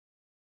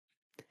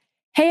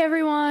Hey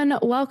everyone,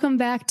 welcome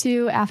back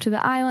to After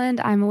the Island.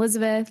 I'm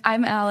Elizabeth.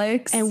 I'm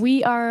Alex. And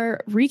we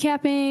are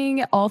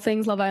recapping all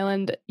things Love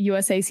Island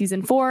USA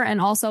Season 4 and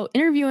also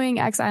interviewing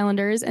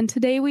ex-Islanders. And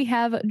today we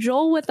have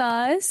Joel with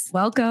us.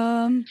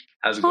 Welcome.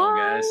 How's it going,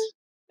 guys?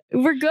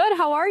 We're good.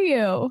 How are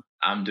you?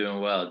 I'm doing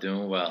well.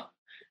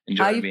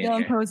 How you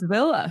feeling post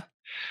Villa?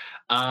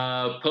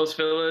 Post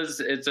Villas,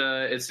 it's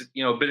a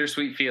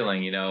bittersweet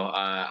feeling.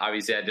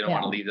 Obviously I didn't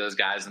want to leave those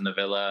guys in the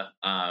villa.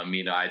 I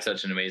had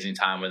such an amazing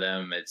time with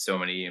them. It's so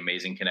many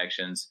amazing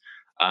connections.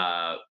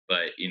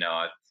 But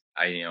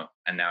I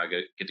and now I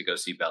get to go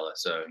see Bella.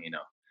 So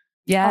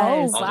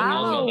Yes. Oh,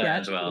 wow. I'll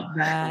that as well.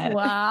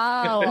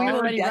 Wow. We will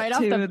Already get right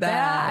off to the that.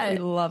 bat. I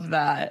love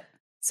that.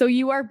 So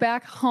you are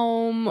back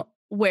home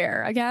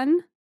where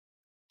again?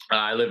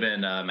 I live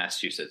in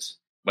Massachusetts.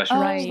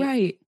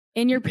 Right.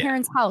 In your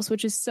parents' house,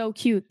 which is so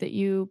cute that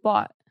you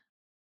bought.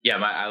 Yeah,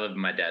 I live in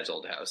my dad's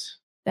old house.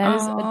 That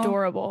is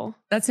adorable.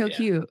 That's so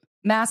cute.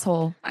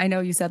 Masshole. I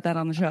know you said that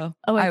on the show.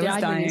 Oh, I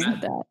was dying.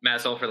 Said that.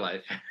 Masshole for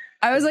life.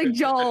 I was like,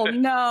 Joel,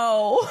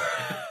 no.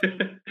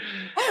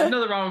 There's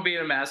nothing wrong with being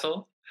a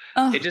masshole.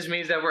 It just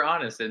means that we're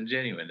honest and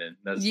genuine. And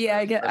that's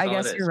I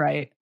guess you're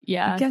right.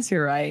 Yeah. I guess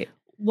you're right.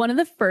 One of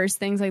the first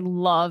things I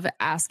love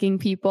asking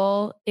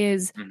people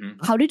is,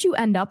 how did you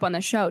end up on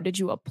the show? Did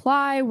you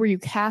apply? Were you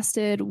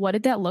casted? What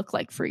did that look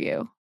like for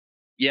you?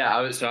 Yeah, I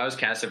was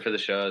casted for the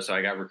show. So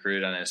I got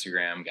recruited on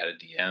Instagram, got a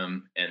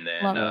DM, and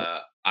then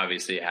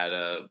obviously had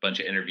a bunch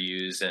of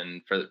interviews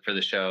and for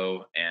the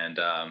show. And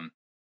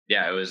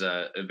it was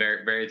a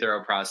very, very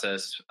thorough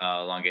process,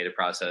 elongated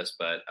process,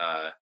 but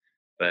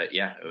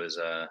yeah, it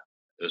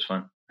was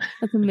fun.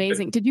 That's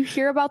amazing. Did you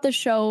hear about the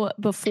show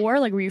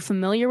before? Like, were you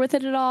familiar with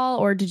it at all?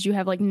 Or did you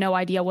have no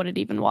idea what it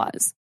even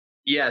was?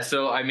 Yeah.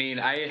 So, I mean,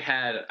 I'd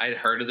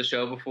heard of the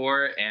show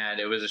before, and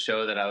it was a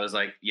show that I was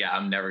like, yeah,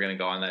 I'm never going to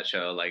go on that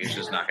show. Like, it's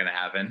just not going to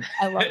happen.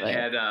 I love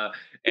it.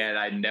 and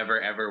I never,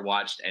 ever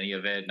watched any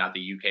of it, not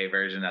the UK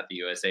version, not the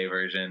USA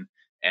version.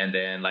 And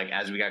then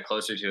as we got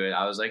closer to it,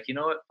 I was like, you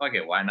know what? Fuck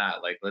it. Why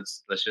not? Like,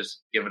 let's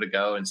just give it a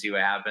go and see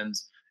what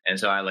happens. And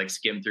so I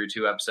skimmed through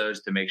 2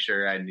 episodes to make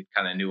sure I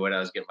kind of knew what I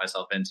was getting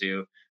myself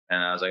into.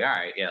 And I was like, all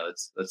right, yeah,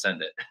 let's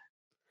send it.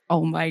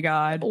 Oh my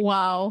God.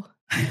 Wow.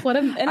 What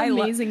an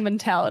amazing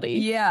mentality.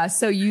 Yeah.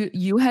 So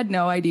you had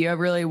no idea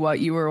really what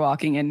you were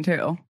walking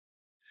into.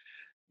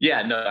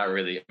 Yeah, no, not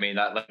really. I mean,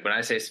 when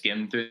I say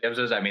skim through the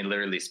episodes, I mean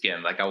literally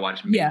skim. I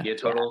watched maybe a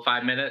total of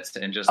 5 minutes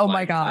and just. Oh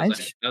my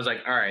gosh! I was like,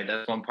 all right,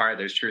 that's one part.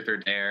 There's truth or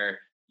dare.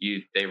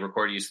 They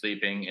record you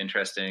sleeping.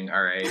 Interesting.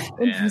 All right,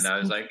 and I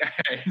was like, all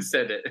right,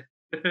 send it.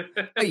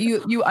 But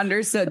you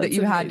understood that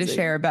you had to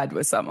share a bed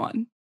with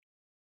someone.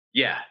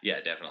 Yeah,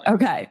 definitely.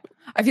 Okay,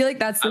 I feel like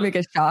that's the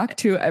biggest shock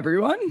to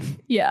everyone.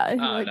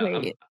 Yeah,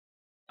 wait.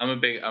 I'm a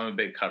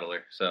big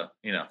cuddler, so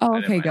Oh,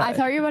 okay, good. I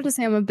thought you were about to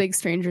say I'm a big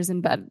strangers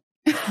in bed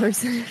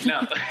person.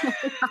 No.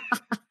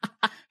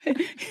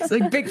 It's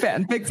like big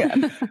fan. Big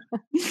fan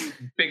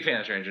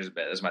of strangers in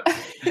bed. That's my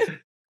thing.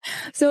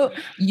 So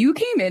you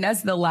came in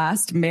as the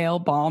last male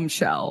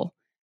bombshell.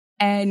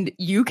 And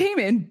you came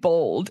in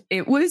bold.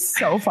 It was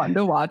so fun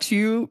to watch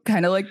you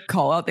kind of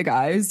call out the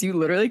guys. You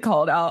literally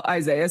called out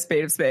Isaiah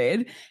spade of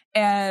spade.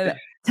 And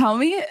tell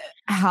me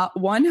how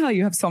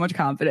you have so much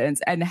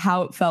confidence and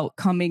how it felt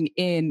coming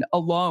in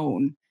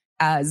alone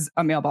as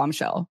a male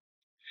bombshell.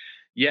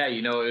 Yeah,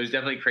 it was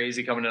definitely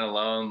crazy coming in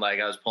alone.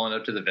 I was pulling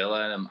up to the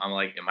villa and I'm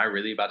like, am I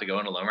really about to go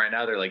in alone right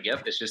now? They're like,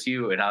 yep, it's just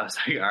you. And I was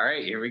like, all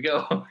right, here we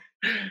go.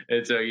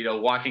 And so,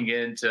 walking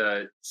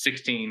into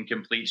 16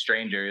 complete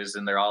strangers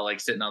and they're all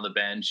sitting on the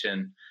bench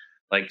and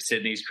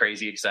Sydney's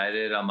crazy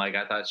excited. I'm like,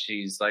 I thought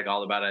she's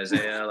all about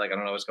Isaiah. I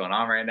don't know what's going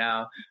on right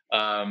now.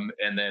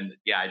 And then,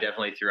 I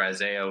definitely threw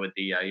Isaiah with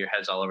the your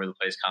head's all over the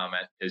place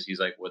comment because he's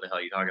like, what the hell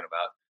are you talking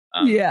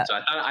about? So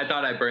I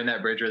thought I burned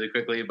that bridge really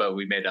quickly, but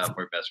we made up.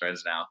 We're best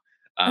friends now.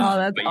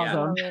 That's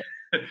awesome.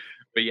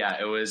 But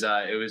yeah, it was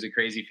a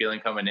crazy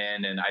feeling coming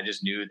in, and I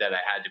just knew that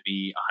I had to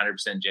be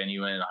 100%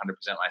 genuine,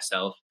 100%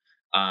 myself.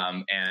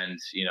 And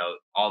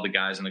all the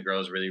guys and the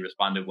girls really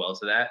responded well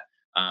to that,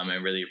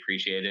 and really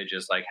appreciated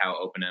just how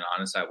open and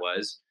honest I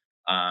was.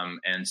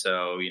 And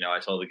so, I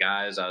told the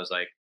guys, I was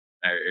like,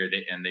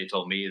 and they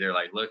told me, they're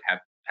like, look,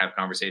 have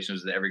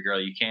conversations with every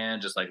girl you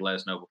can, just let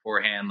us know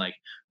beforehand,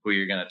 who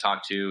you're going to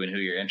talk to and who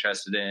you're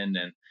interested in.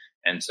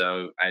 And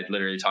so I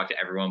literally talked to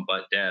everyone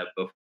but Deb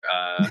before,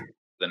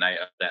 the night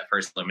of that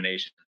first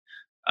elimination.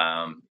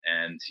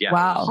 And yeah,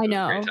 wow, it was I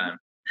know. A great time.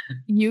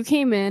 You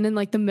came in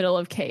the middle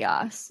of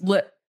chaos.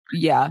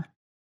 Yeah.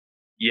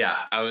 Yeah,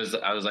 I was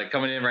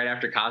coming in right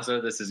after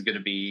Casa. This is going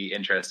to be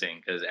interesting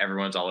because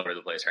everyone's all over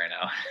the place right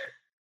now.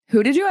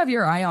 Who did you have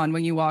your eye on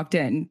when you walked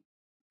in?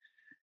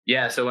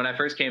 Yeah, so when I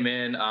first came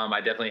in, I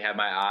definitely had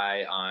my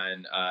eye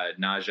on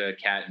Naja,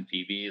 Kat, and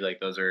Phoebe.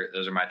 Those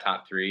are my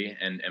top 3,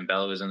 and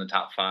Bella was in the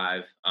top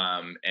 5.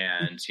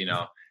 And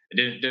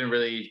it didn't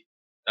really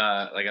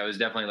I was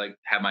definitely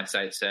had my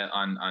sights set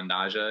on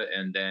Naja,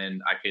 and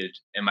then I could,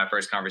 in my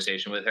first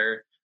conversation with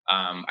her,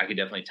 I could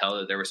definitely tell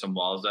that there were some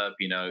walls up.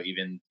 We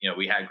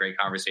had great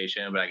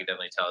conversation, but I could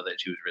definitely tell that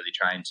she was really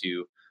trying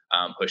to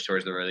push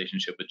towards the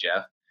relationship with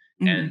Jeff.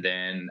 And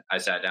then I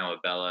sat down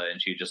with Bella,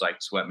 and she just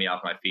like swept me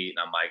off my feet,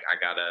 and I'm like, I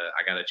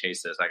gotta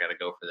chase this. I gotta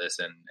go for this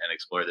and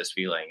explore this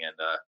feeling. And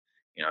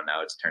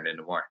now it's turned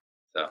into more.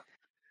 So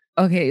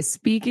okay,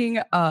 speaking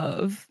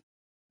of,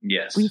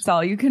 yes, we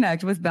saw you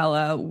connect with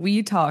Bella.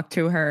 We talked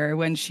to her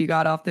when she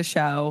got off the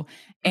show,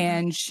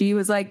 and she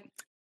was like,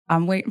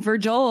 I'm waiting for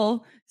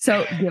Joel.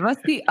 So give us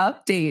the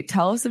update.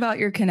 Tell us about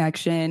your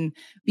connection,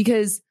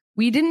 because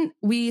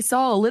we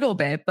saw a little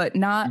bit, but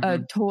not a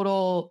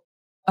total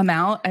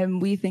amount.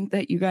 And we think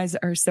that you guys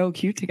are so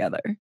cute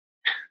together.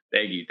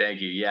 Thank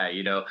you. Yeah,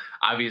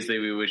 obviously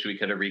we wish we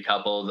could have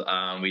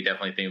recoupled. We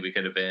definitely think we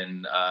could have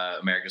been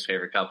America's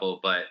favorite couple,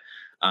 but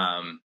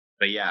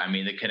yeah, I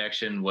mean, the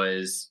connection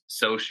was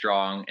so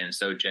strong and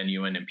so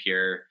genuine and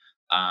pure.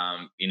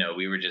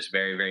 We were just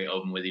very, very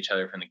open with each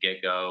other from the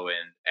get-go,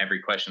 and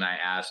every question I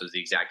asked was the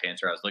exact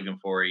answer I was looking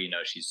for.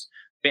 She's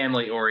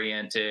family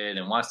oriented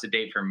and wants to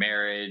date for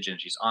marriage, and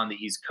she's on the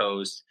East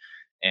Coast,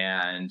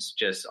 and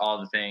just all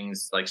the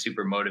things, like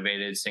super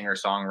motivated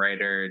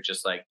singer-songwriter,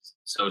 just like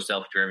so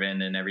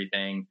self-driven and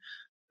everything,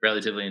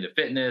 relatively into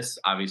fitness.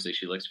 Obviously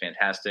she looks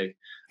fantastic.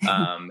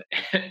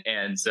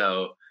 And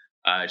so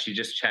she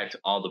just checked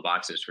all the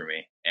boxes for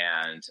me,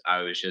 and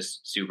I was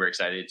just super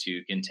excited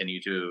to continue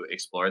to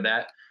explore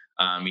that.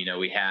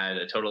 We had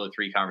a total of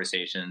 3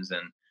 conversations,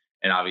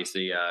 and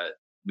obviously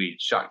we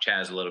shocked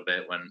Chaz a little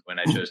bit when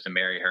I chose to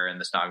marry her in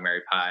the Snog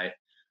Marry Pie.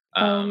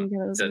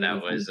 So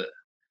that was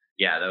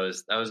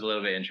that was a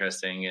little bit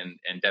interesting,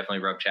 and definitely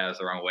rubbed Chaz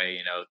the wrong way.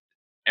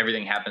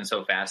 Everything happened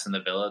so fast in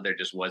the villa. There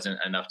just wasn't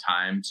enough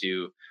time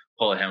to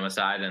pull him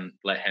aside and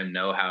let him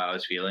know how I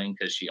was feeling,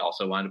 because she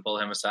also wanted to pull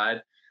him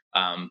aside.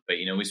 But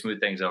we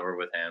smoothed things over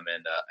with him,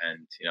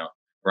 and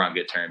we're on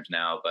good terms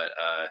now. But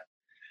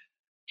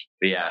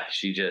yeah,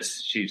 she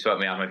swept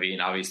me off my feet,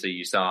 and obviously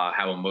you saw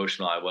how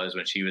emotional I was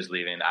when she was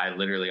leaving. I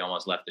literally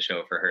almost left the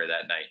show for her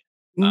that night.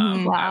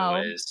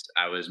 Wow.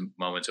 I was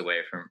moments away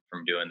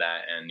from doing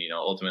that, and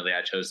ultimately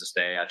I chose to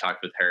stay. I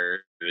talked with her.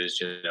 It was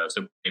just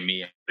supporting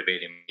me,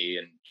 motivating me,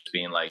 and just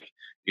being like,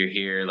 "You're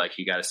here. Like,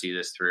 you got to see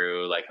this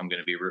through. Like, I'm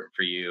going to be rooting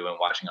for you," and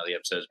watching all the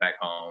episodes back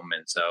home.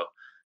 And so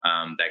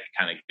that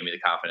kind of gave me the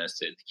confidence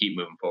to keep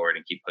moving forward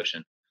and keep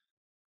pushing.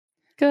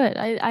 Good.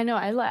 I know.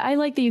 I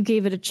like that you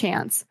gave it a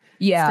chance.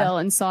 Yeah. Still,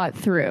 and saw it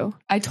through.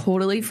 I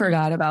totally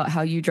forgot about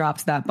how you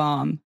dropped that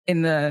bomb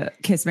in the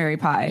Kiss Marry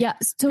Pie. Yeah.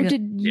 So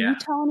did you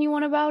tell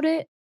anyone about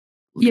it?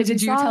 Yeah.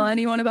 Did you tell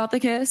anyone about the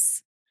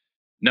kiss?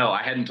 No,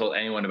 I hadn't told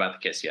anyone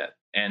about the kiss yet.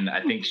 And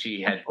I think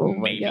she had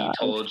maybe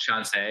told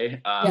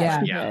Shansei.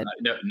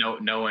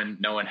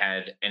 No one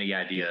had any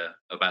idea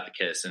about the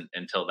kiss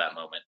until that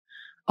moment.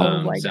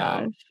 Oh my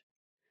gosh.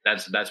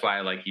 That's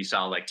why, like, you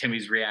saw like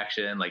Timmy's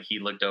reaction, like he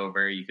looked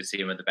over, you could see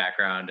him in the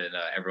background, and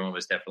everyone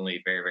was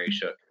definitely very, very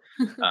shook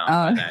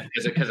by that,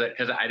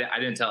 because I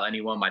didn't tell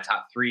anyone my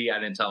top 3. I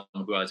didn't tell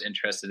them who I was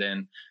interested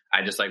in.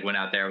 I just like went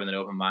out there with an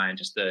open mind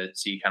just to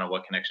see kind of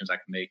what connections I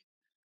could make.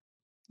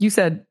 You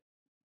said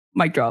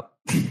mic drop.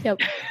 Yep.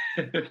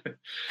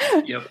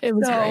 Yep. It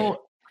was great.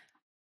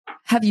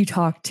 Have you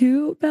talked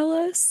to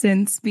Bella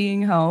since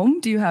being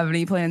home? Do you have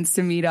any plans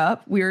to meet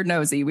up? We're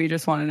nosy. We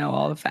just want to know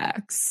all the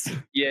facts.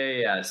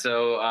 Yeah.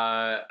 So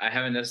I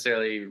haven't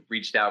necessarily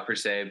reached out per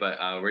se, but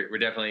we're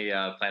definitely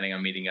planning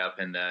on meeting up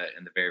in the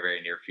very,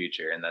 very near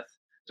future. And that's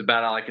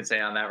about all I can say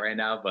on that right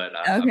now. But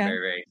I'm very,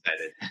 very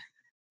excited.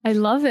 I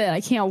love it.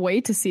 I can't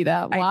wait to see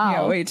that. Wow. I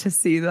can't wait to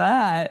see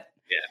that.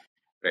 Yeah,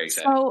 very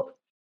excited. So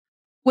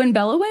when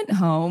Bella went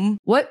home,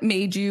 what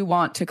made you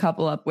want to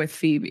couple up with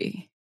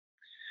Phoebe?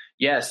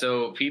 Yeah,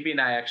 so Phoebe and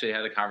I actually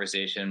had a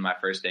conversation my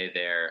first day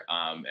there,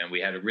 and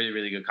we had a really,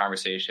 really good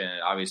conversation.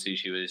 Obviously,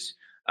 she was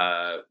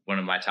one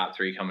of my top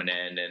 3 coming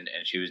in, and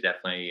she was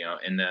definitely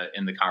in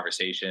the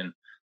conversation.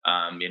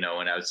 When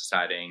I was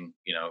deciding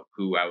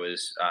who I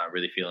was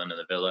really feeling in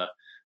the villa,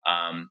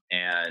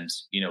 and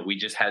we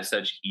just had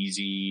such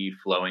easy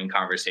flowing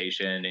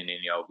conversation, and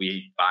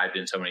we vibed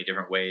in so many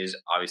different ways.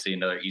 Obviously,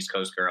 another East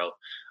Coast girl,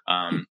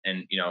 and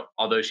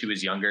although she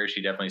was younger,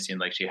 she definitely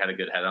seemed like she had a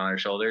good head on her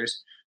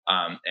shoulders.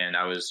 And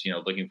I was,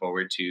 looking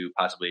forward to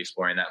possibly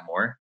exploring that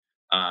more.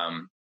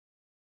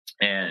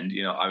 And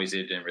obviously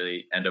it didn't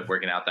really end up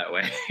working out that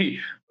way,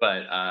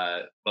 but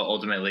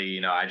ultimately,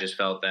 I just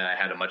felt that I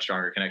had a much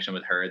stronger connection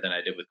with her than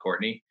I did with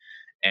Courtney.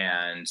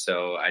 And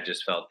so I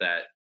just felt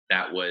that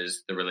that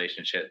was the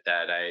relationship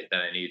that I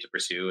needed to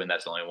pursue. And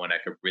that's the only one I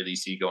could really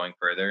see going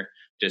further,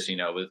 just,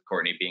 with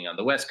Courtney being on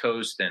the West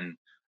Coast and,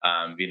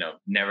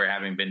 never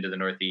having been to the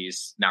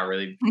Northeast, not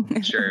really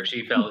sure if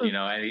she felt,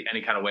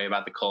 any kind of way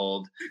about the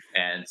cold.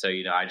 And so,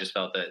 I just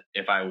felt that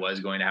if I was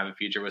going to have a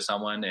future with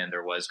someone and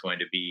there was going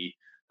to be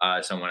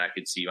someone I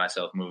could see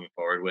myself moving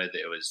forward with,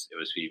 it was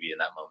Phoebe in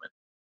that moment.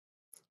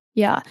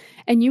 Yeah.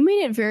 And you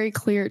made it very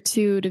clear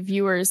to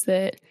viewers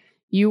that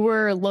you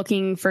were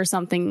looking for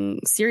something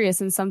serious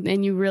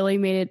and you really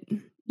made it,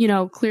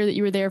 clear that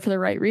you were there for the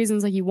right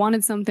reasons. Like, you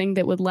wanted something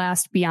that would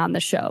last beyond the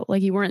show.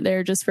 Like, you weren't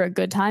there just for a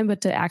good time,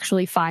 but to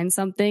actually find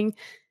something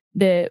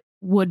that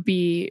would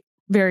be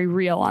very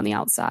real on the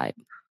outside.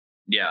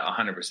 Yeah,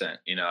 100%.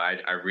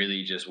 I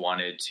really just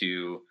wanted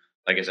to,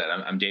 like I said,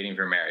 I'm dating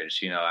for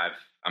marriage.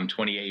 I'm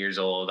 28 years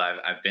old.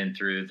 I've been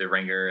through the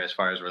ringer as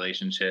far as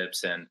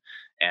relationships, and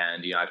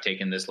I've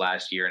taken this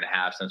last year and a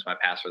half since my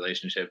past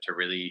relationship to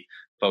really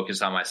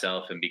focus on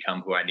myself and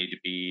become who I need to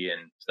be,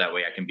 and so that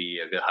way I can be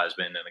a good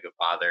husband and a good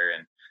father,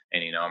 and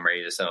I'm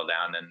ready to settle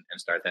down and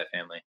start that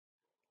family.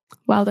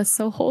 Wow, that's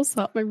so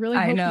wholesome. I really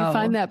I hope you know.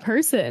 find that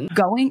person.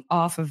 Going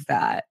off of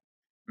that,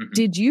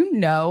 did you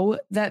know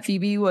that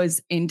Phoebe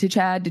was into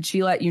Chad? Did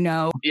she let you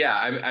know? Yeah,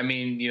 I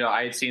mean,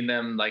 I had seen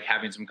them like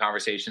having some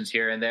conversations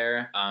here and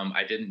there.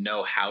 I didn't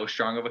know how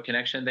strong of a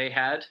connection they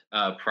had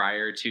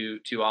prior to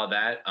all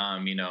that.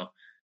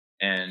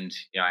 And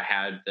I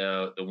had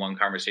the one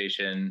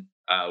conversation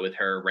with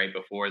her right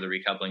before the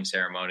recoupling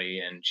ceremony,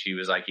 and she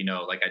was like,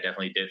 like I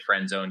definitely did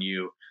friend zone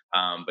you,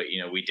 but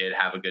we did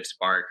have a good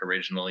spark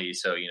originally,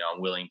 so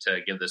I'm willing to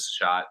give this a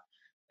shot.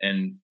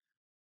 And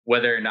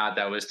whether or not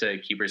that was to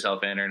keep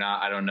herself in or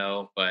not, I don't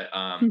know. But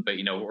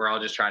we're all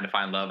just trying to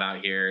find love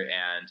out here,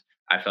 and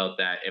I felt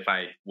that if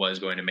I was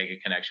going to make a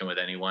connection with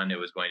anyone, it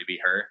was going to be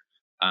her.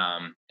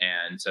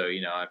 And so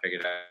I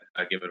figured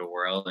I'd give it a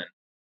whirl,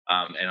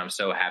 and I'm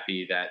so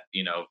happy that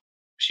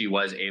she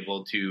was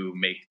able to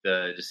make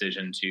the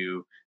decision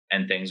to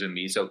end things with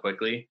me so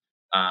quickly,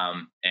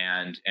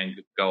 and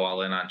go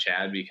all in on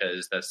Chad,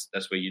 because that's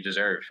what you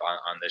deserve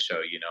on this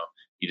show.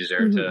 You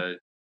deserve to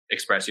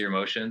express your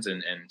emotions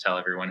and tell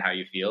everyone how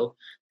you feel,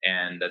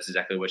 and that's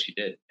exactly what she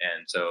did.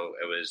 And so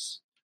it was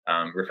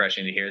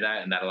refreshing to hear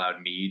that, and that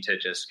allowed me to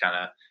just kind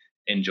of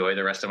enjoy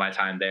the rest of my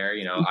time there.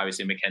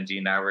 Obviously Mackenzie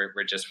and I were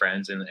just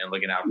friends and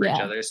looking out for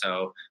each other,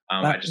 so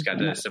I just got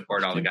to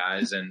support all the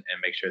guys and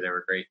make sure they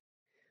were great.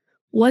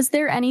 Was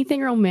there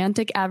anything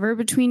romantic ever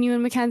between you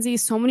and Mackenzie?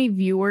 So many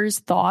viewers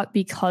thought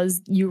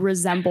because you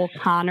resemble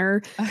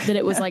Connor that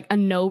it was like a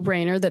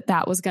no-brainer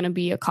that was going to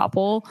be a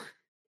couple.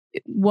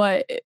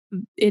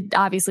 It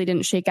obviously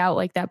didn't shake out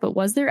like that, but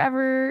was there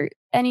ever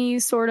any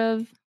sort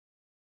of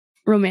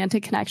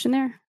romantic connection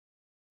there?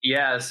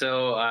 Yeah,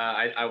 so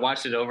I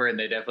watched it over, and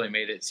they definitely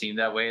made it seem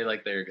that way,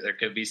 like there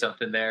could be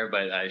something there.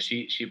 But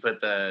she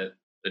put the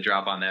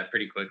drop on that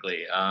pretty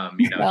quickly.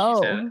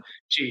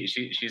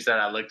 She said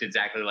I looked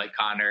exactly like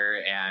Connor,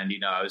 and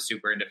I was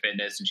super into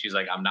fitness, and she's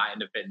like, I'm not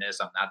into fitness,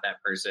 I'm not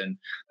that person.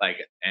 Like,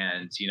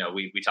 and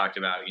we talked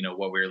about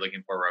what we were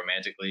looking for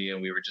romantically,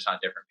 and we were just on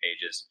different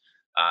pages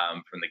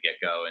from the get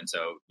go, and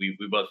so we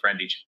both friend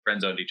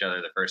zoned each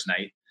other the first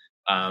night.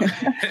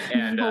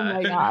 And oh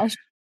my gosh.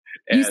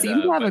 You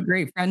seem to have a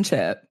great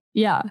friendship.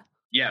 Yeah.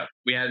 Yeah,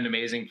 we had an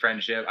amazing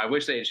friendship. I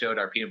wish they had showed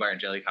our peanut butter and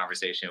jelly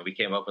conversation. We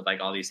came up with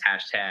like all these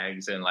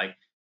hashtags, and like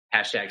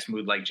hashtag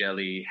smooth like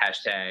jelly,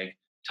 hashtag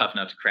tough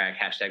enough to crack,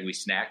 hashtag we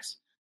snacks.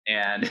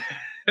 And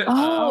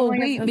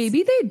wait,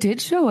 maybe they did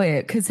show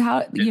it, because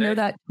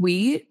that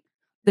tweet,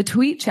 the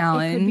tweet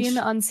challenge, it could be in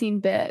the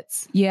unseen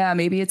bits. Yeah,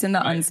 maybe it's in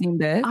the unseen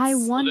bits. I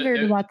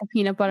wondered about the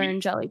peanut butter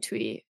and jelly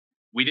tweet.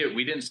 We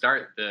didn't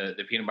start the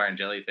peanut butter and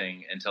jelly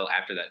thing until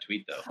after that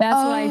tweet, though. That's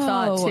what I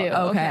thought too.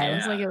 Okay. It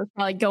was like it was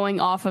probably going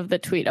off of the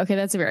tweet. Okay,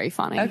 that's very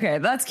funny. Okay,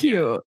 that's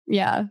cute.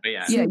 Yeah. But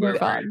yeah, super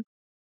fun.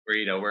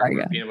 We're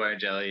peanut butter and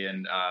jelly,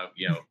 and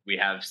we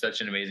have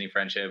such an amazing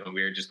friendship, and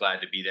we were just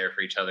glad to be there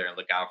for each other and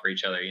look out for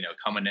each other.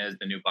 Coming as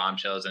the new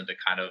bombshells into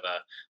kind of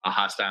a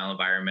hostile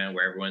environment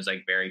where everyone's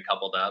like very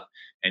coupled up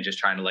and just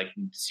trying to like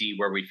see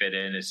where we fit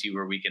in and see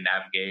where we can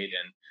navigate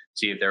and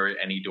see if there were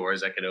any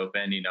doors that could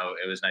open.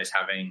 It was nice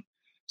having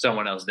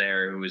someone else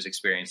there who was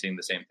experiencing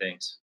the same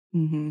things.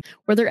 Mm-hmm.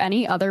 Were there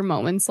any other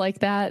moments like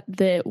that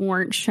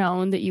weren't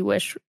shown that you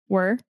wish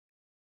were?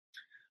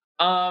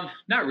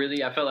 Not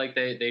really. I felt like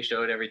they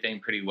showed everything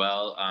pretty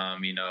well. I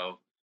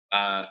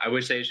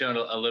wish they had shown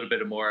a little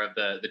bit more of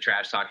the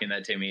trash talking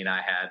that Timmy and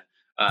I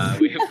had.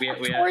 We had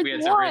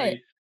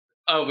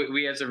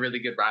some really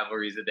good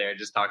rivalries in there,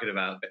 just talking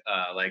about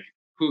like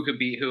who could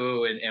beat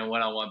who and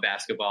one-on-one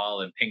basketball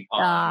and ping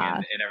pong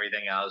and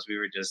everything else. We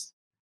were just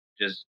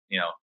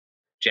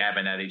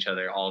jabbing at each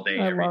other all day,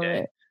 every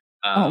day.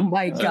 Oh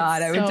my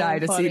God, I would die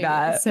to see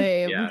that.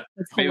 Same. Yeah,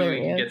 it's maybe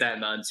hilarious. we can get that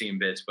in the unseen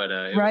bits, but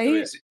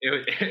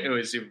it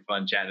was super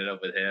fun chatting up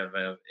with him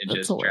and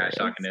just trash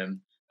talking to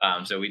him.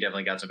 So we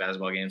definitely got some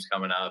basketball games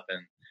coming up,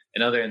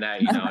 and other than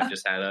that, I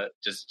just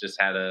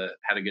had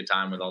a good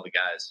time with all the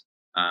guys.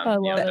 I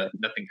love it.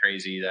 Nothing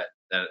crazy that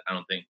I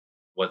don't think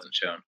wasn't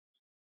shown.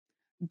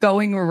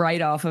 Going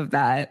right off of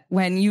that,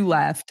 when you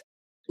left,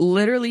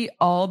 literally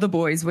all the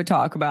boys would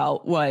talk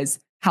about was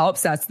how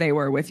obsessed they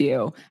were with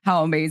you,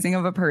 how amazing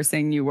of a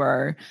person you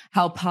were,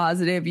 how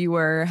positive you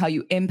were, how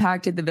you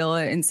impacted the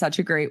villa in such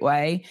a great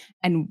way.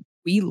 And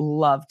we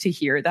love to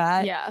hear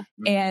that. Yeah.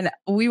 And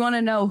we want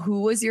to know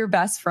who was your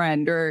best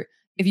friend, or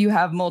if you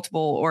have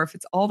multiple, or if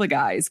it's all the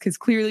guys, because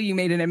clearly you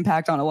made an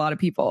impact on a lot of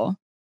people.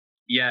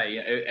 Yeah,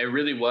 it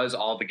really was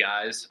all the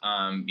guys.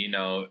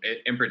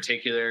 In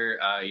particular,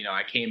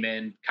 I came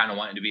in kind of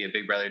wanting to be a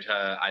big brother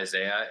to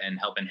Isaiah and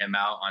helping him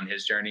out on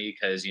his journey,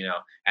 because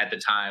at the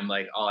time,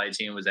 like all I'd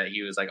seen was that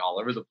he was like all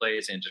over the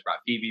place and just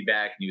brought Phoebe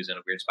back, and he was in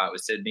a weird spot with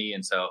Sydney,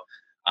 and so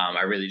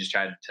I really just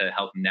tried to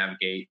help him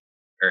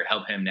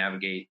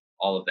navigate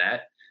all of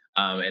that.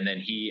 And then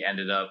he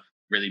ended up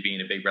really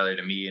being a big brother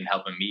to me and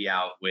helping me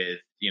out with,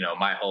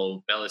 my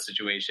whole Bella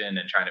situation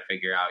and trying to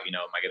figure out, am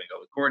I going to go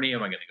with Courtney?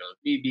 Am I going to go with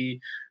Phoebe?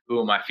 Who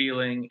am I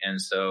feeling?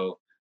 And so,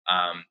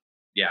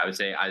 yeah, I would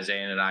say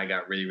Isaiah and I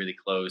got really, really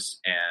close.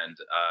 And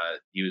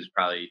he was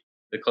probably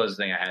the closest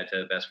thing I had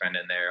to a best friend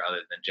in there other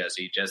than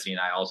Jesse. Jesse and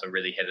I also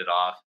really hit it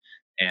off.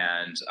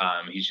 And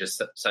he's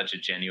just such a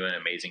genuine,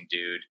 amazing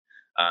dude.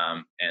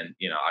 And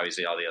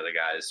obviously all the other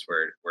guys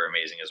were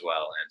amazing as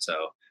well. And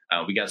so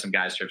we got some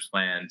guys trips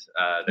planned.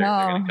 They're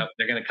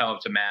gonna come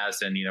up to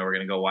Mass, and we're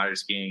gonna go water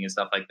skiing and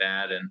stuff like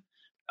that. And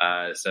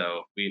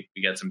so we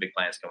got some big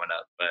plans coming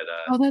up.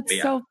 But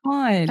that's so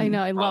fun. I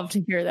know. I love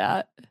to hear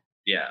that.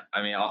 Yeah,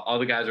 I mean, all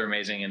the guys are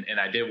amazing, and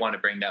I did want to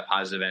bring that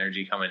positive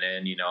energy coming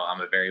in.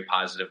 I'm a very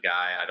positive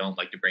guy. I don't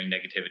like to bring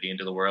negativity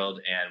into the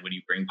world, and when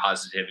you bring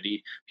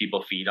positivity,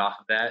 people feed off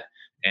of that.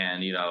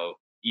 And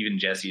even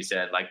Jesse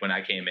said, like, when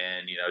I came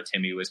in,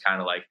 Timmy was kind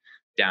of like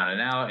down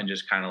and out and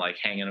just kind of like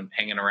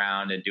hanging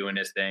around and doing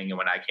his thing. And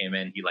when I came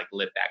in, he like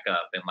lit back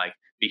up and like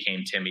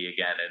became Timmy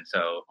again. And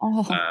so,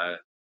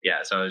 yeah,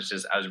 so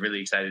I was really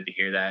excited to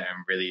hear that.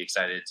 I'm really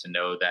excited to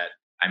know that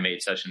I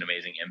made such an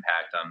amazing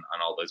impact on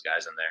all those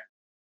guys in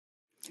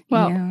there.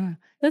 Well,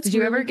 yeah. Did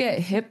you ever get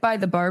hit by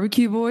the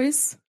barbecue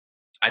boys?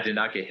 I did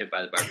not get hit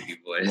by the barbecue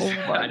boys.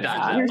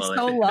 You're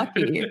so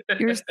lucky.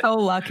 You're so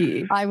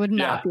lucky. I would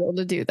not be able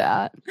to do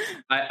that.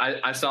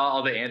 I saw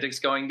all the antics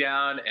going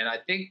down, and I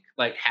think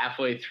like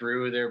halfway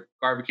through their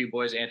barbecue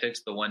boys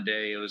antics, the one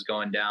day it was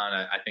going down,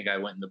 I think I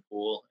went in the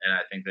pool, and I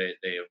think they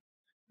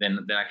then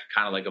I could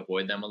kind of like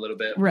avoid them a little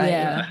bit. Right.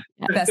 Yeah.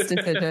 Best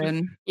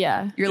decision.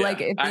 Yeah. You're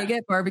like, if they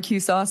get barbecue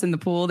sauce in the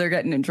pool, they're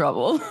getting in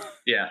trouble.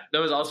 Yeah. That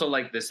was also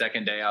like the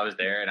second day I was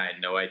there, and I had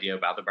no idea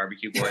about the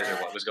barbecue boys or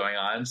what was going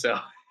on. So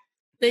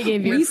they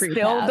gave you a free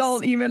still pass.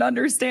 Don't even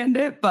understand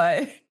it,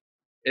 but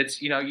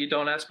it's, you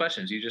don't ask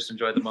questions. You just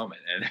enjoy the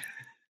moment. And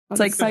it's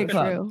like Fight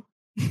Club.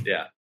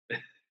 Yeah.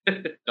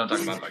 Don't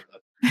talk about Fight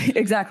Club.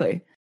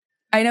 Exactly.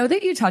 I know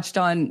that you touched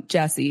on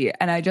Jesse,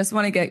 and I just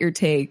want to get your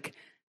take.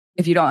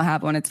 If you don't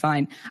have one, it's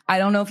fine. I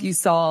don't know if you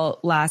saw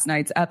last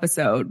night's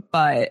episode,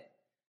 but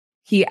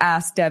he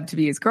asked Deb to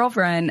be his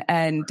girlfriend,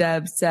 and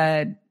Deb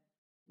said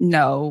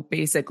no,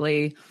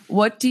 basically.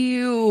 What do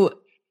you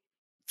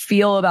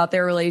feel about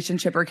their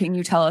relationship, or can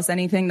you tell us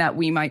anything that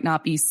we might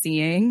not be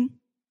seeing?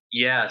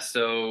 Yeah,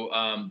 so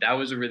that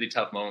was a really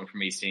tough moment for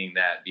me seeing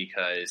that,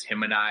 because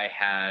him and I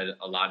had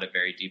a lot of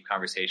very deep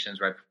conversations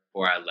right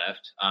before I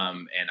left.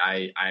 And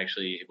I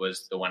actually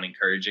was the one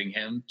encouraging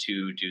him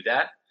to do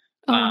that.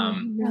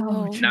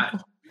 No.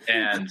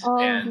 And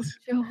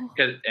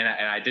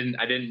I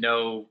didn't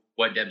know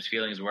what Deb's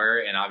feelings were,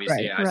 and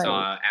obviously I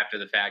saw after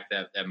the fact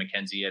that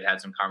Mackenzie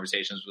had some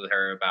conversations with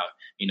her about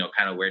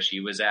kind of where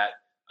she was at,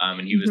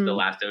 and he was the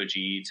last OG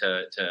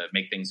to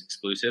make things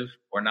exclusive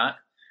or not,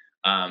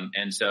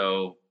 and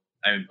so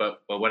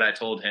but what I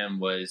told him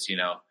was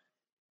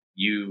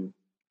you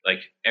like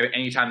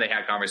anytime they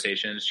had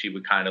conversations, she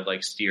would kind of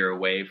like steer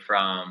away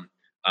from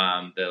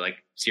the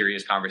like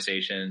serious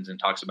conversations and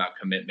talks about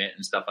commitment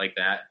and stuff like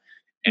that.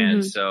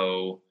 And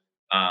so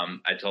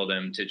I told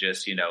him to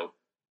just,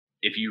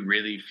 if you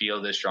really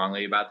feel this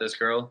strongly about this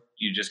girl,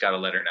 you just got to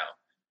let her know.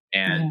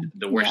 And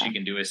the worst she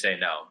can do is say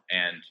no.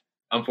 And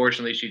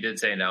unfortunately she did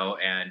say no.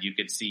 And you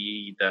could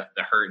see the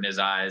hurt in his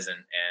eyes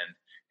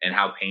and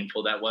how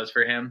painful that was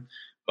for him.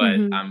 But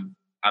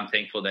I'm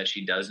thankful that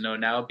she does know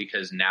now,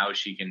 because now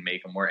she can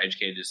make a more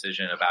educated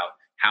decision about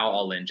how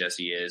all in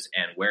Jesse is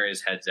and where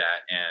his head's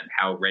at and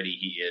how ready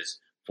he is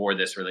for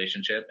this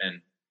relationship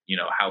and,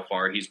 how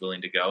far he's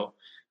willing to go.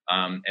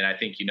 And I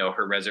think,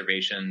 her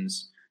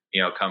reservations,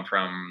 come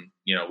from,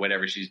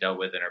 whatever she's dealt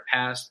with in her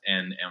past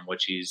and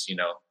what she's, in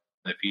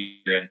the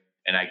future.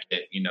 And I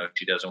get,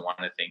 she doesn't want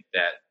to think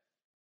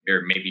that,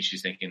 or maybe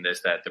she's thinking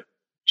this, that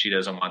she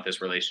doesn't want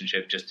this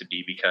relationship just to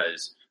be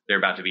because they're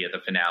about to be at the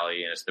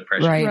finale and it's the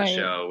pressure of the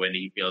show, and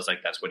he feels like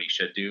that's what he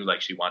should do.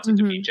 Like she wants it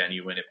to be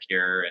genuine and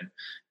pure, and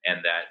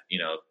that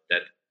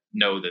that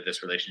know that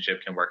this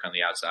relationship can work on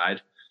the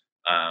outside.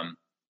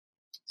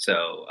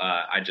 So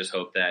I just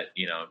hope that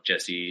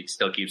Jesse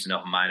still keeps an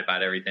open mind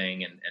about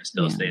everything and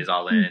still stays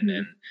all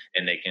in,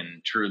 and they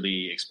can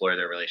truly explore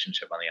their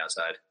relationship on the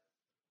outside.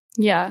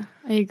 Yeah,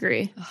 I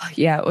agree.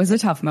 Yeah, it was a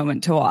tough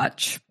moment to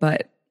watch,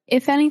 but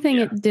if anything,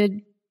 it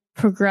did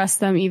progress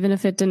them, even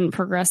if it didn't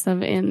progress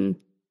them in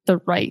the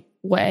right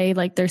way.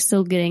 Like they're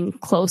still getting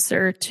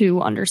closer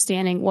to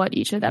understanding what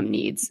each of them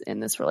needs in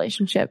this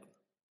relationship.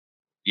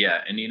 Yeah.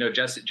 And,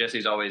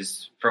 Jesse's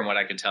always, from what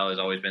I could tell, has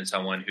always been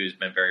someone who's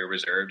been very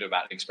reserved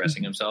about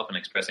expressing himself and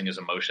expressing his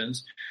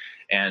emotions.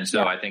 And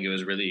so I think it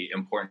was really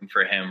important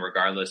for him,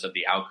 regardless of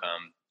the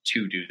outcome,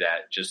 to do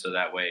that, just so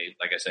that way,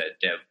 like I said,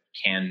 Dev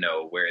can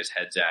know where his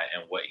head's at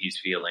and what he's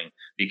feeling,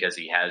 because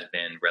he has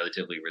been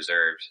relatively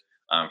reserved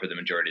for the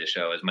majority of the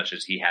show, as much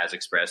as he has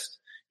expressed,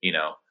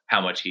 how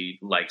much he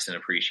likes and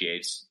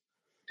appreciates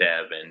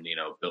Dev and,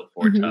 Built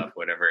for Tough,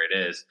 whatever it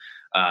is,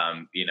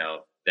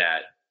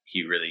 that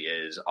he really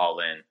is all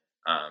in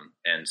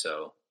And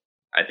so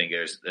I think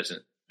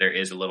there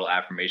is a little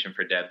affirmation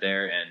for Deb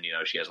there, and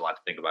she has a lot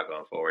to think about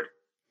going forward.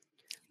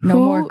 No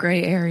more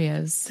gray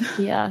areas.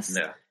 Yes.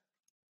 Yeah.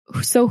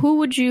 So who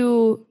would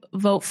you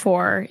vote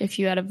for if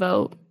you had a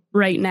vote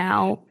right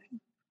now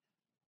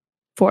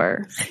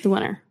for the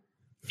winner?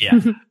 Yeah.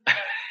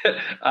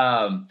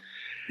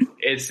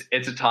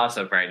 It's a toss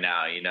up right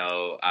now.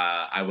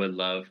 I would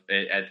love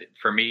it.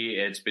 For me,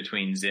 it's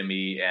between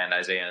Zimmy and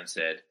Isaiah and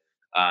Sid.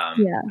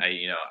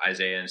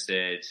 Isaiah and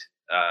Sid,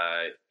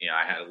 I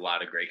had a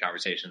lot of great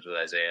conversations with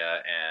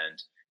Isaiah, and,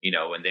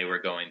 when they were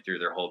going through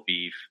their whole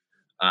beef,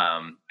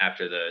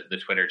 after the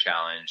Twitter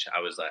challenge,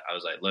 I was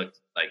like, look,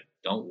 like,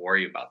 don't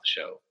worry about the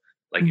show.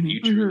 Like, if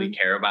you truly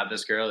care about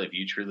this girl, if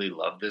you truly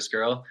love this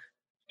girl,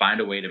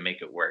 find a way to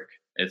make it work.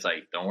 It's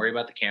like, don't worry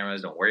about the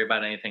cameras. Don't worry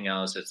about anything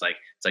else. It's like,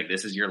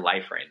 this is your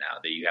life right now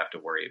that you have to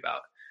worry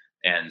about.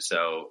 And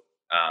so,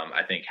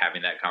 I think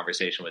having that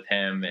conversation with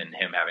him and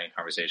him having a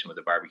conversation with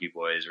the Barbecue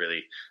Boys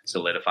really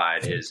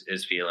solidified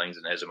his feelings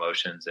and his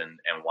emotions and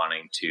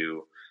wanting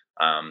to,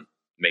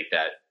 make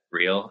that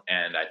real.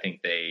 And I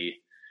think they,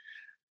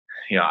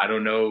 I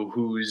don't know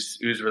whose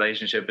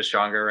relationship is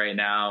stronger right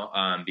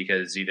now,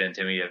 because Zita and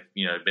Timmy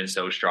have, been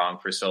so strong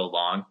for so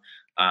long.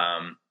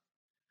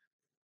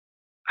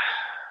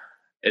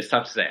 It's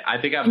tough to say.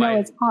 I think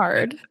it's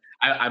hard.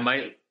 I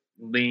might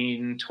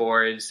lean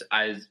towards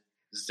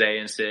Isaiah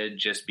and Sid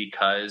just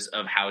because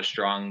of how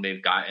strong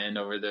they've gotten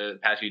over the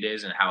past few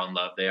days and how in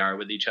love they are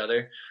with each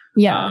other.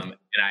 Yeah. And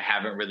I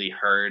haven't really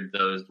heard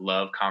those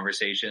love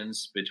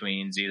conversations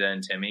between Zita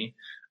and Timmy.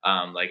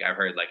 Like, I've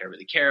heard, like, I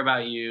really care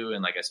about you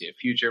and, like, I see a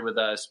future with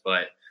us,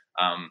 but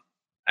I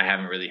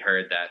haven't really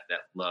heard that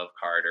love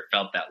card or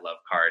felt that love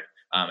card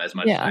as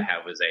much as I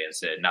have with Zay and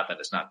Sid. Not that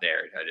it's not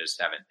there. I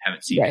just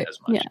haven't seen it as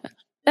much. Yeah.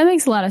 That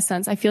makes a lot of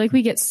sense. I feel like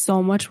we get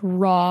so much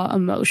raw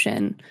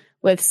emotion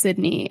with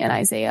Sydney and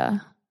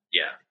Isaiah.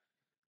 Yeah.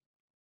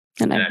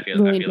 And I feel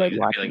like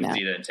that.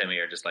 Zita and Timmy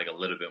are just, like, a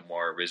little bit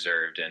more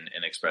reserved in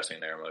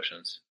expressing their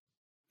emotions.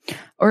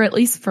 Or at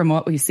least from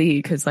what we see,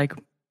 because, like,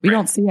 we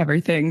don't see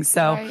everything.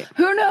 So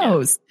who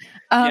knows?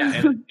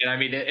 Yeah. And I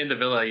mean, in the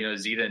villa,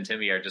 Zita and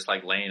Timmy are just,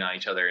 like, laying on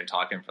each other and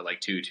talking for,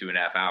 like, 2.5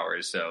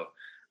 hours. So,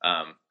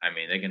 I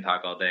mean, they can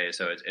talk all day.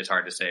 So it's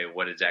hard to say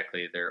what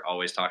exactly they're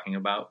always talking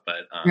about.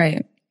 But,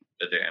 but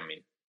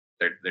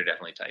they're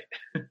definitely tight.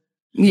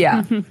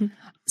 Yeah.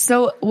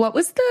 So what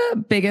was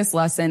the biggest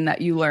lesson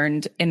that you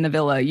learned in the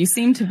villa? You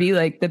seem to be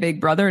like the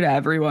big brother to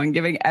everyone,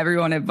 giving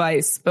everyone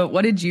advice, but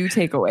what did you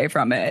take away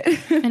from it?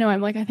 I know.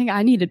 I'm like, I think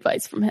I need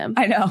advice from him.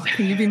 I know.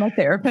 Can you be my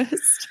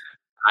therapist?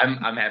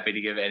 I'm happy to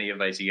give any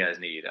advice you guys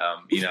need.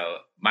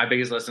 My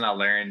biggest lesson I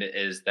learned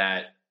is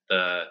that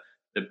the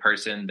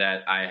person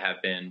that I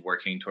have been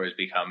working towards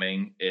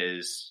becoming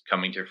is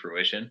coming to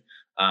fruition.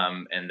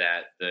 And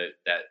that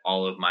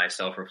all of my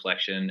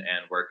self-reflection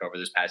and work over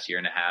this past year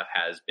and a half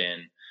has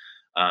been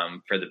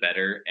for the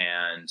better,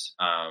 and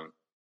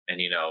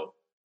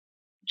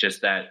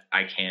just that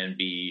I can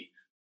be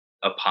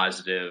a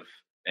positive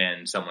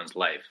in someone's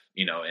life,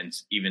 and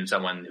even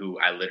someone who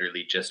I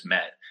literally just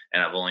met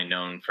and I've only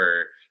known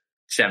for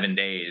 7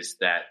 days,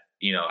 that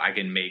I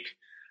can make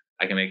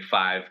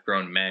 5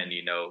 grown men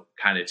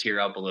kind of tear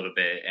up a little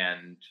bit,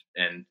 and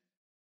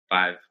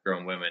 5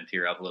 grown women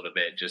tear up a little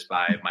bit just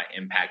by my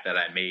impact that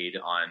I made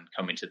on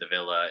coming to the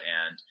villa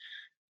and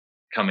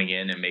coming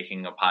in and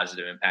making a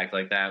positive impact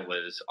like that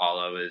was all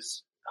I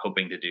was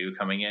hoping to do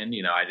coming in.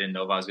 I didn't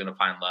know if I was going to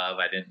find love.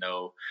 I didn't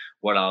know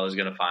what I was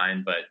going to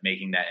find, but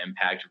making that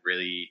impact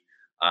really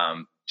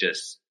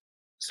just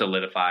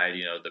solidified,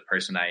 the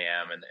person I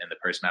am and the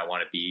person I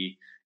want to be.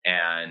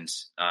 And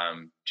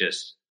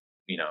just,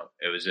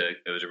 it was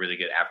a really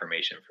good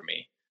affirmation for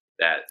me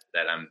that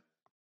I'm,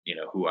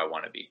 who I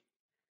want to be.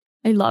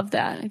 I love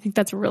that. I think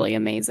that's really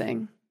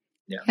amazing.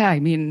 Yeah. I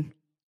mean,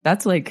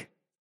 that's like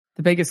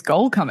the biggest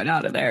goal coming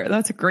out of there.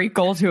 That's a great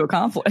goal to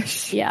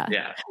accomplish. Yeah.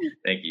 Yeah.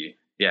 Thank you.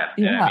 Yeah.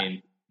 And I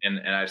mean,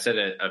 and I've said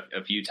it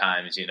a few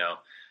times,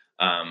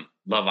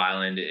 Love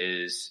Island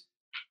is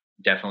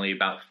definitely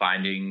about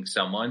finding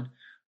someone,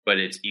 but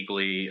it's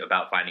equally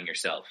about finding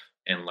yourself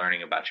and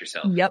learning about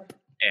yourself. Yep.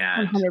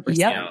 And,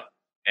 100%.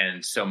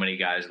 And so many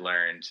guys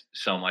learned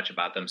so much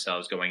about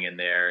themselves going in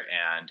there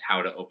and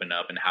how to open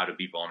up and how to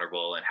be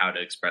vulnerable and how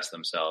to express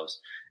themselves.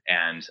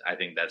 And I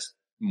think that's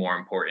more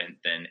important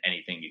than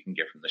anything you can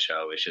get from the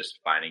show. Is just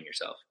finding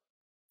yourself.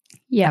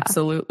 Yeah,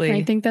 absolutely. And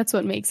I think that's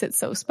what makes it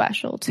so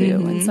special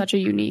too, and such a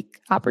unique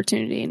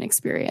opportunity and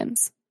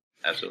experience.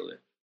 Absolutely.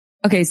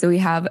 Okay, so we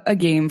have a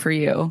game for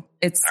you.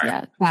 It's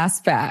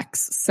fast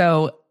facts.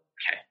 So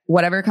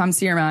whatever comes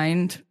to your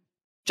mind,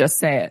 just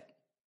say it.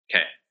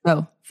 Okay.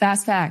 So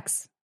fast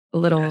facts. A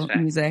little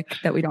music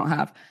that we don't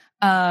have.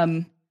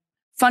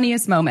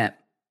 Funniest moment.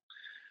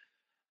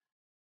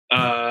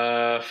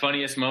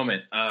 Funniest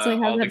moment.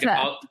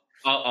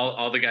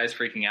 All the guys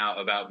freaking out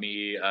about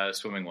me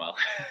swimming well.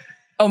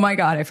 Oh my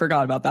God, I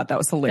forgot about that. That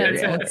was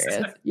hilarious. That's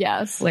hilarious.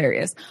 Yes.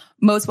 Hilarious.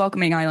 Most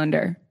welcoming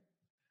Islander.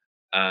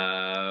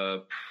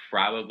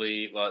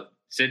 Probably, well,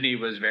 Sydney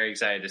was very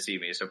excited to see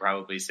me, so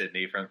probably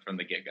Sydney from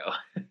the get-go.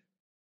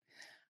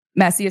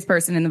 Messiest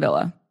person in the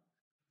villa.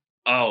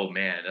 Oh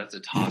man, that's a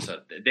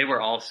toss-up. They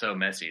were all so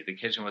messy. The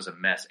kitchen was a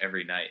mess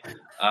every night.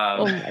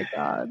 Oh my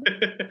God.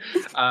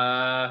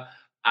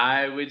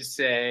 I would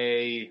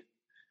say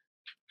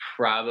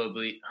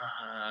probably,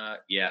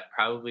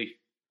 probably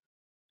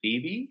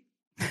Phoebe.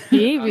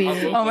 Phoebe.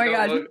 Oh my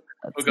God.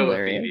 We'll go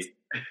with Phoebe.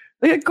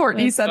 Look at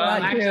Courtney said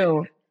that actually,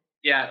 too.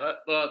 Yeah,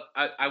 well,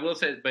 I will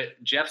say, but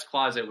Jeff's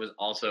closet was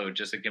also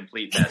just a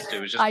complete mess. It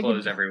was just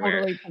clothes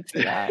everywhere. Totally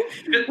picture that.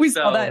 We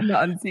saw that in the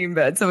unseen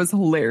bit, so it was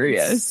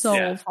hilarious. It's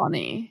so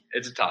funny.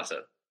 It's a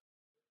toss-up.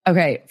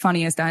 Okay,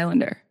 funniest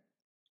Islander.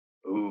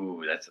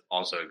 Ooh, that's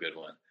also a good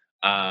one.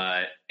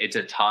 It's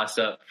a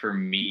toss-up for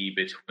me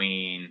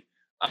between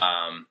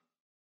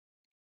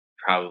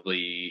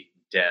probably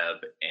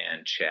Deb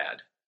and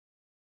Chad.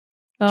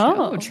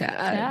 Oh,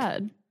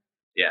 Chad.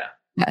 Yeah.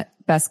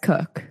 Best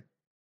cook.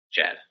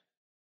 Chad.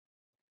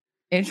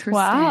 Interesting.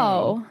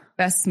 Wow.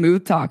 Best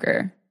smooth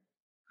talker.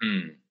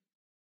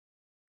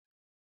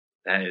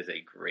 That is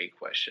a great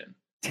question.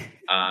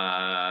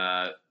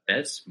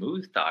 Best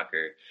smooth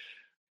talker.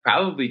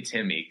 Probably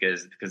Timmy,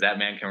 because that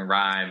man can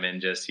rhyme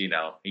and just, he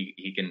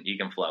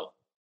can flow.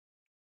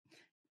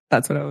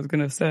 That's what I was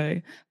gonna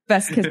say.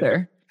 Best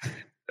kisser.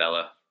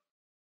 Bella.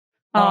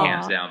 Aww.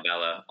 Hands down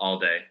Bella all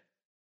day.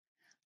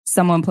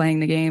 Someone playing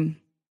the game.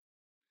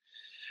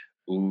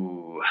 Ooh.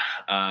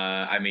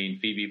 I mean,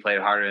 Phoebe played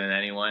harder than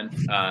anyone.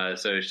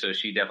 So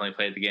she definitely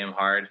played the game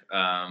hard.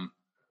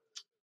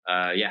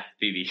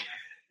 Phoebe.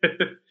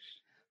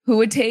 Who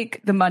would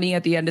take the money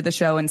at the end of the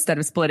show instead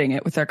of splitting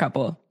it with their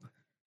couple?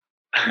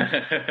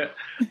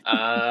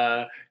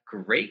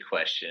 Great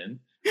question.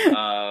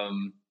 I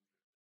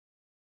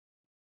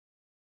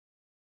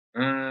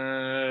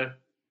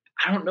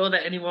don't know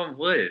that anyone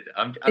would.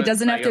 It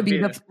doesn't have to be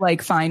the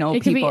final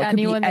it people. It could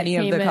be any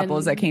of the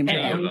couples that came to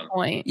at any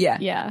point.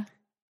 Yeah.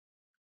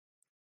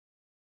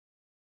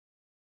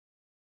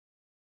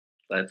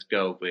 Let's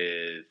go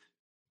with.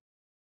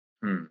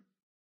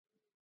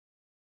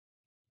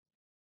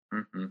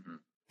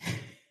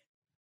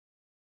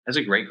 That's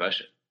a great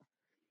question.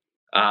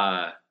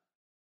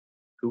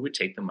 Who would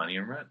take the money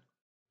and run?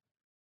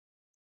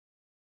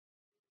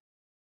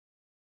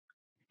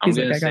 I'm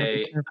gonna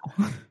say.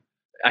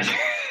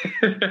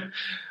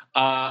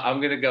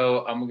 I'm gonna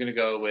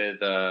go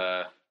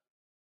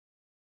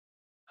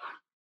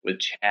with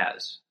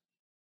Chaz.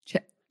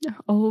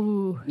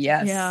 Oh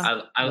yes,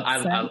 yeah.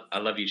 I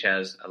love you,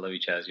 Chaz. I love you,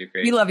 Chaz. You're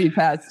great. We love you,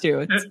 Chaz,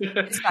 too.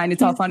 It's fine.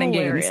 It's all fun and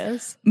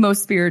games.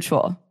 Most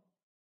spiritual.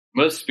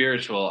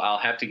 I'll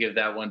have to give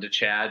that one to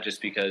Chad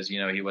just because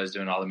he was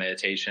doing all the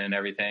meditation and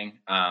everything.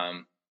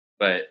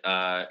 But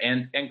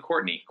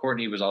Courtney.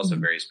 Courtney was also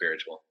very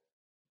spiritual.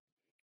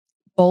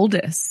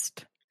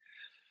 Boldest.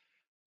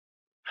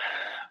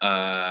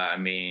 I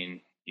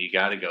mean, you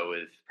got to go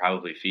with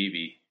probably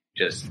Phoebe.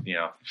 Just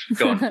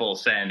going full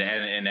send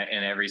in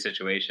every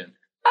situation.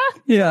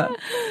 Yeah.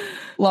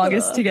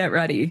 Longest to get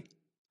ready.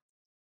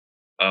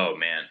 Oh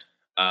man,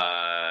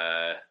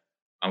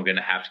 I'm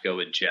gonna have to go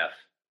with Jeff.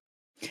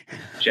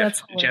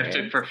 Jeff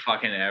took for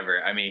fucking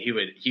ever. I mean,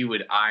 he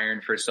would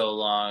iron for so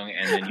long,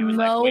 and then he would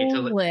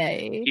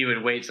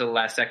wait till the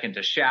last second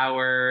to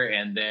shower,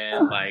 and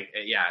then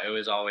it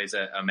was always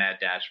a mad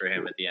dash for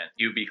him at the end.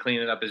 He would be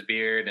cleaning up his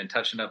beard and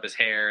touching up his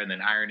hair, and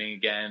then ironing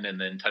again, and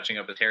then touching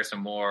up his hair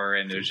some more,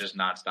 and it was just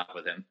nonstop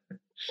with him.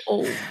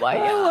 Oh my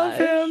god, I love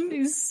him.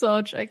 He's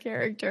such a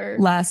character.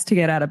 Last to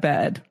get out of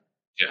bed.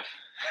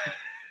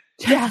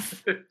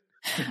 Jeff.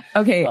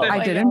 Okay,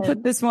 I didn't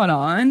put this one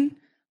on.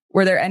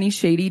 Were there any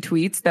shady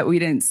tweets that we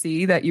didn't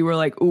see that you were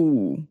like,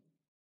 ooh?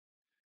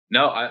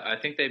 No, I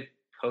think they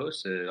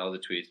posted all the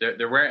tweets.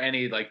 There weren't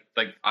any like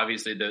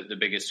obviously the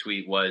biggest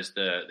tweet was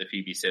the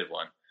Phoebe Sid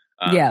one.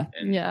 And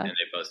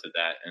they posted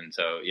that. And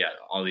so,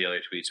 all the other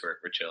tweets were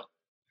chill.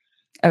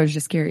 I was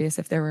just curious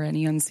if there were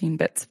any unseen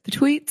bits of the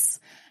tweets.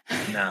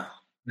 No.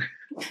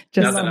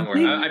 Just nothing more.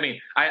 I mean,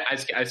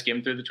 I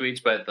skimmed through the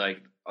tweets, but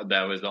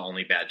that was the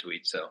only bad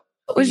tweet. So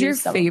what was your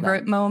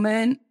favorite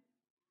moment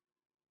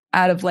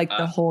out of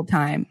the whole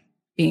time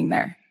being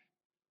there?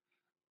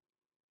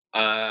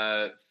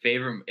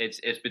 Favorite,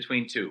 it's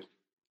between two.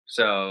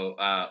 So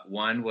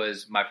one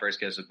was my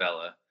first kiss with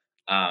Bella.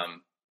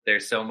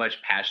 There's so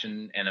much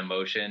passion and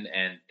emotion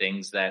and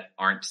things that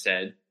aren't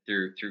said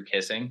through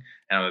kissing,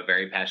 and I'm a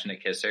very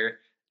passionate kisser.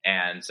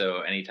 And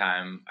so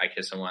anytime I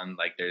kiss someone,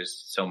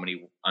 there's so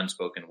many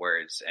unspoken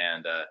words,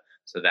 and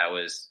so that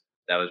was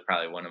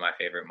probably one of my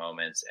favorite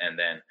moments. And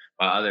then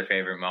my other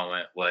favorite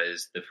moment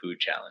was the food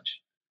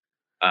challenge.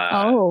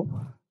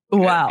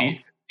 Wow.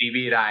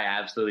 Phoebe and I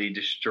absolutely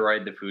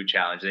destroyed the food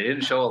challenge. They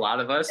didn't show a lot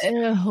of us.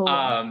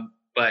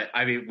 But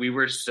I mean, we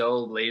were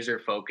so laser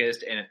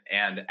focused,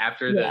 and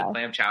after the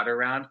clam chowder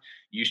round,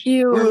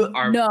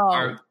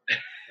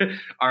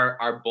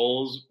 our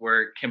bowls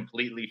were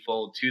completely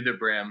full to the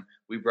brim.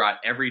 We brought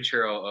every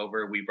churro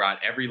over. We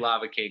brought every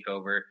lava cake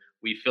over.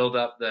 We filled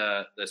up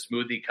the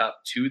smoothie cup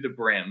to the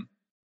brim.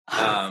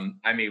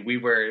 I mean, we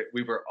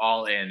were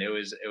all in. It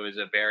was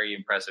a very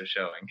impressive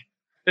showing.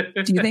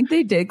 Do you think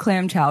they did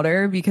clam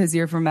chowder because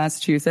you're from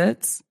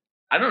Massachusetts?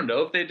 I don't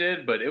know if they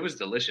did, but it was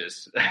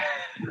delicious.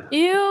 Ew.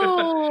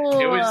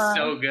 It was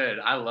so good.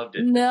 I loved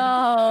it.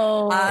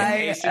 No.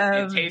 It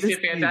tasted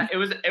fantastic.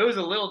 It was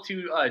a little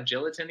too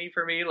gelatiny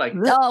for me. Like,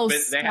 no, but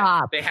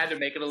stop. they had to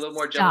make it a little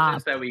more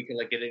gelatinous so that we could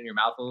like get it in your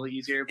mouth a little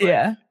easier. But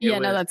Yeah. Yeah,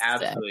 no, that's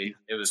absolutely sick.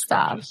 it was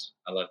Stop. scrumptious.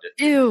 I loved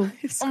it. Ew.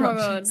 Oh my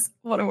god.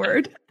 What a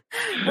word.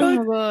 Oh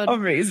my god.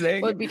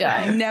 Amazing. Would be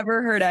dying.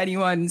 Never heard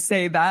anyone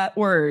say that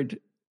word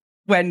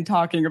when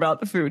talking about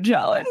the food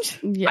challenge.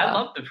 Yeah. I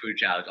love the food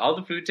challenge. All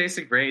the food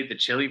tasted great. The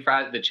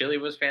chili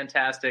was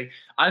fantastic.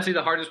 Honestly,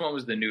 the hardest one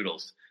was the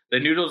noodles. The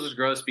noodles was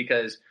gross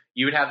because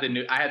you would have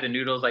I had the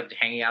noodles like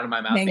hanging out of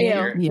my mouth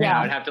here. Yeah.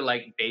 I would have to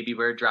like baby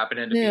bird drop it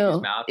into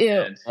Phoebe's mouth.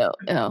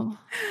 Ew.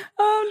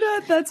 Oh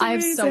no, that's amazing. I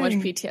have so much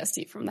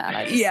PTSD from that.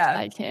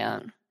 I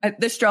can't.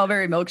 The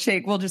strawberry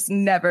milkshake will just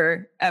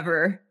never,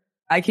 ever.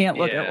 I can't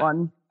look at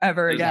one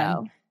ever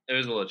again. It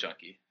was a little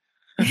chunky.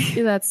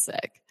 That's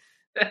sick.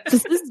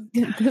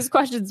 This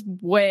question's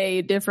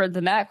way different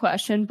than that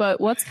question,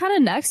 but what's kind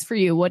of next for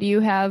you? What do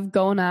you have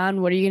going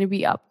on? What are you going to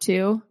be up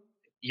to?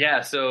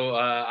 Yeah, so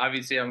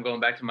obviously I'm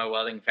going back to my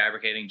welding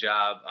fabricating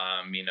job.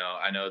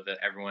 I know that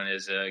everyone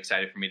is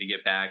excited for me to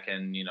get back,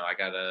 and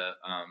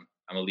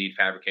I'm a lead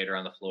fabricator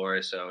on the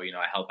floor, so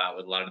I help out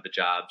with a lot of the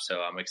jobs.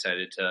 So I'm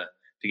excited to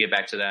get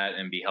back to that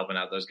and be helping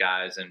out those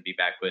guys and be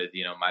back with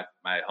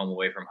my home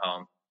away from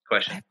home.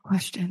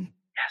 Question.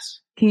 Yes.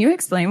 Can you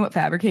explain what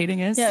fabricating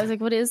is? Yeah, I was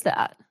like, what is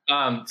that?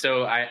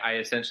 So I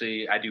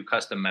essentially do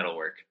custom metal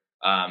work.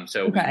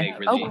 So okay.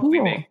 we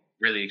make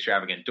really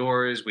extravagant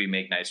doors. We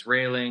make nice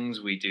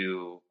railings. We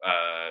do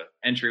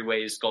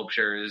entryways,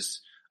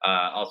 sculptures,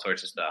 all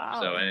sorts of stuff.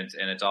 Wow. So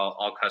and it's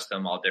all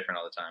custom, all different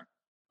all the time.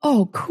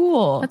 Oh,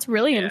 cool. That's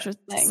really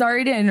interesting.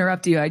 Sorry to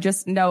interrupt you. I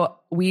just know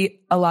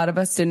a lot of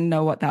us didn't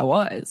know what that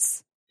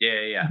was.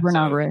 Yeah. We're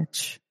not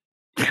rich.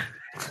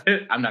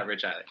 I'm not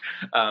rich either.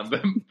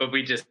 But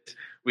we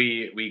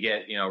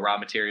get, raw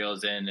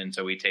materials in. And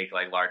so we take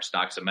like large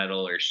stocks of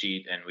metal or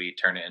sheet and we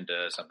turn it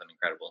into something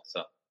incredible.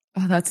 So.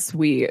 Oh, that's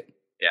sweet.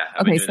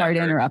 Yeah. Okay. Sorry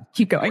to interrupt.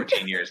 Keep going.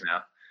 14 years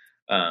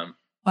now.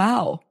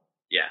 Wow.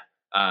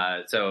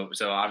 Yeah. So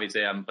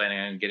obviously I'm planning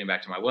on getting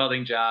back to my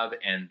welding job.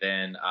 And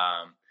then,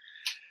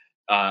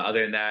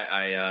 other than that,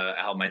 I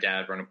helped my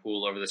dad run a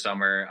pool over the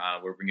summer.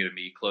 We're going to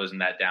be closing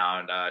that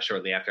down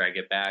shortly after I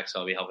get back, so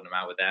I'll be helping him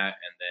out with that.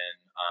 And then,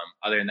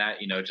 other than that,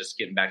 just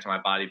getting back to my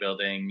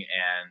bodybuilding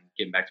and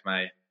getting back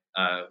to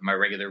my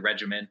regular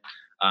regimen.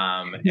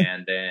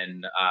 And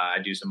then I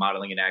do some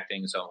modeling and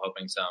acting, so I'm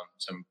hoping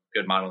some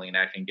good modeling and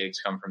acting gigs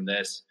come from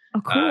this.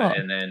 Oh, cool.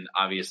 And then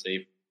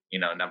obviously,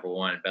 number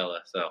one,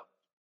 Bella. So.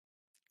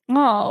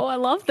 Oh, I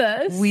love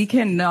this. We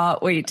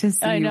cannot wait to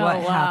see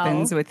what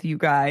happens with you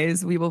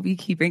guys. We will be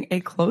keeping a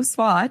close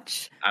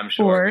watch. I'm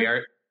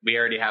sure we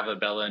already have a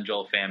Bella and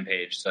Joel fan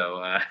page.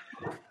 So,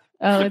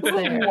 it's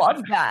there. I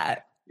love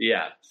that.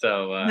 Yeah.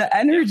 So the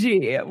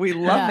energy, we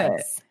love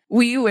it.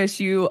 We wish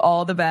you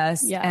all the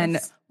best. Yes. And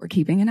we're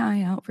keeping an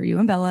eye out for you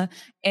and Bella.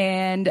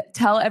 And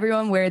tell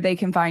everyone where they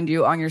can find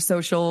you on your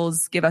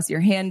socials. Give us your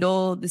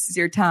handle. This is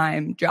your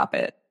time. Drop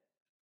it.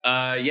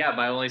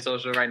 My only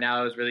social right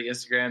now is really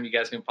Instagram. You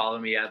guys can follow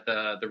me at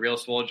the Real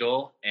Swole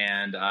Joel,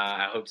 and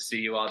I hope to see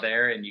you all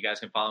there. And you guys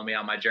can follow me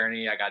on my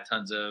journey. I got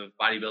tons of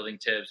bodybuilding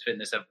tips,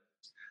 fitness,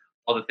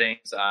 all the things.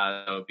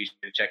 So be sure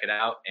to check it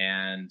out.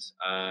 And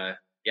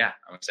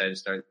I'm excited to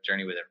start the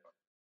journey with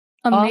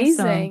everyone.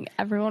 Amazing. Awesome.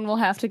 Everyone will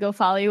have to go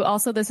follow you.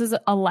 Also, this is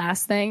a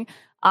last thing.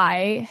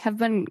 I have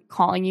been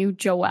calling you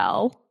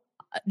Joelle,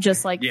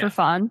 just for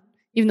fun,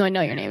 even though I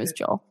know your name is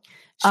Joel.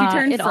 She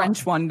turned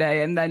French one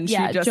day and then she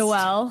just...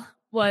 Joelle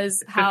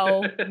was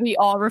how we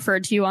all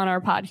referred to you on our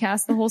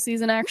podcast the whole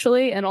season,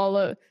 actually, and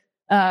all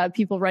the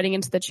people writing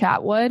into the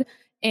chat would.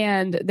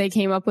 And they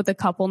came up with a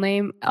couple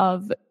name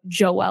of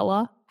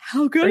Joella.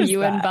 How good is you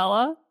that? and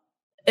Bella?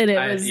 And it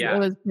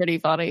was pretty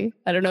funny.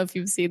 I don't know if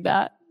you've seen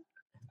that.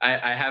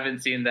 I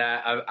haven't seen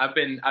that. I've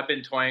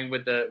been toying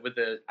with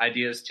the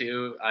ideas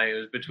too. I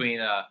was between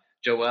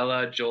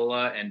Joella,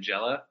 Jola, and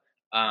Jella.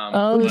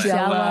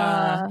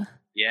 Jella.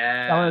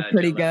 Yeah, Jella's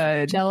pretty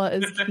good. Jella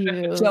is cute.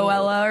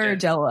 Joella or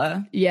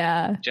Jella?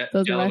 Yeah,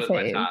 those Jella are was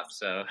my my top.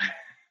 So,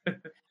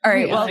 all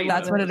right. Well,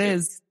 that's what it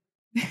is.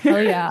 Oh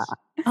yeah.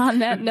 On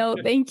that note,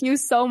 thank you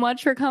so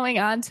much for coming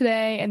on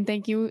today, and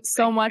thank you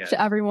so much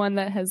to everyone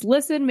that has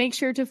listened. Make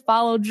sure to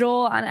follow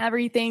Joel on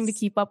everything to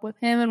keep up with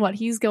him and what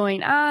he's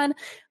going on.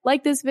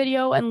 Like this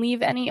video and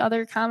leave any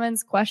other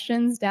comments,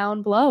 questions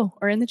down below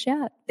or in the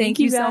chat. Thank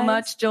you so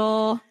much,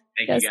 Joel.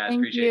 Thank you guys.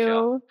 Appreciate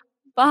y'all.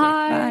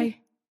 Bye.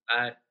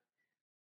 Bye.